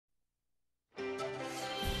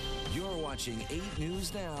watching 8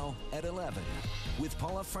 News Now at 11 with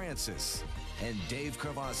Paula Francis and Dave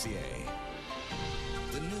Crevassier.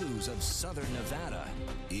 The news of Southern Nevada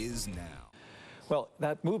is now. Well,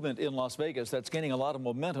 that movement in Las Vegas that's gaining a lot of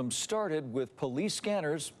momentum started with police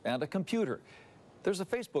scanners and a computer. There's a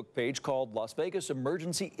Facebook page called Las Vegas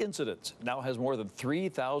Emergency Incidents. It now has more than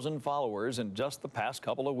 3,000 followers in just the past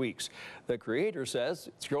couple of weeks. The creator says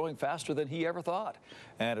it's growing faster than he ever thought.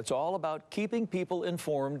 And it's all about keeping people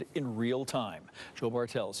informed in real time. Joe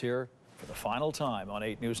Bartels here for the final time on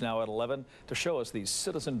 8 News Now at 11 to show us these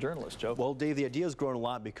citizen journalists, Joe. Well, Dave, the idea has grown a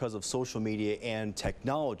lot because of social media and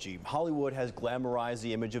technology. Hollywood has glamorized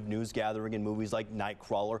the image of news gathering in movies like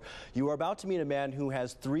Nightcrawler. You are about to meet a man who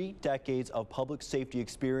has 3 decades of public safety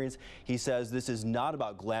experience. He says this is not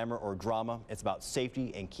about glamour or drama. It's about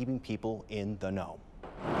safety and keeping people in the know.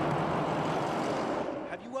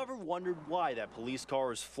 Have you ever wondered why that police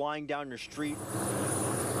car is flying down your street?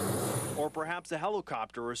 Or perhaps a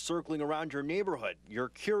helicopter is circling around your neighborhood. Your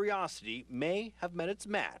curiosity may have met its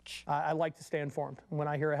match. I like to stay informed. When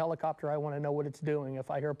I hear a helicopter, I want to know what it's doing.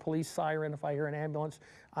 If I hear a police siren, if I hear an ambulance,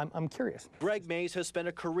 I'm curious. Greg Mays has spent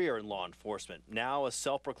a career in law enforcement. Now a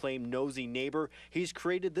self-proclaimed nosy neighbor, he's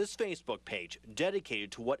created this Facebook page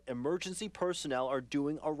dedicated to what emergency personnel are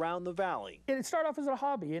doing around the valley. It started off as a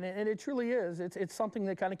hobby, and it truly is. It's something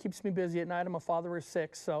that kind of keeps me busy at night. I'm a father of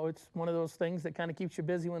 6, so it's one of those things that kind of keeps you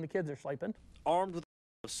busy when the kids are sleeping. Armed with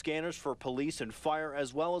scanners for police and fire,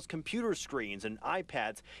 as well as computer screens and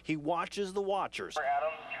iPads, he watches the watchers.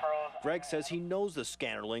 Greg says he knows the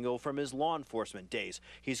scanner lingo from his law enforcement days.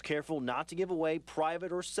 He's careful not to give away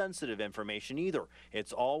private or sensitive information either.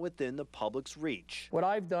 It's all within the public's reach. What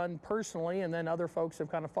I've done personally, and then other folks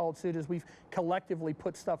have kind of followed suit, is we've collectively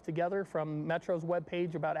put stuff together from Metro's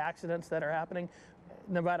webpage about accidents that are happening.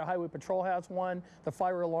 Nevada Highway Patrol has one. The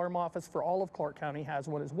Fire Alarm Office for all of Clark County has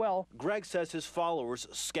one as well. Greg says his followers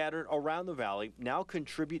scattered around the valley now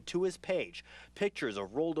contribute to his page. Pictures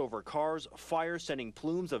of rolled over cars, fire sending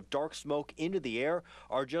plumes of dark smoke into the air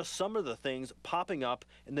are just some of the things popping up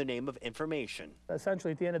in the name of information.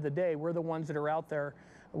 Essentially, at the end of the day, we're the ones that are out there.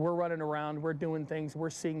 We're running around, we're doing things, we're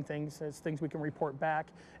seeing things. It's things we can report back.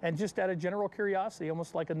 And just out of general curiosity,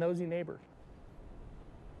 almost like a nosy neighbor.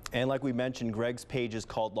 And like we mentioned, Greg's page is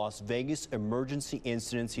called Las Vegas Emergency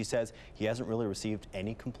Incidents. He says he hasn't really received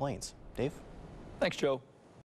any complaints. Dave? Thanks, Joe.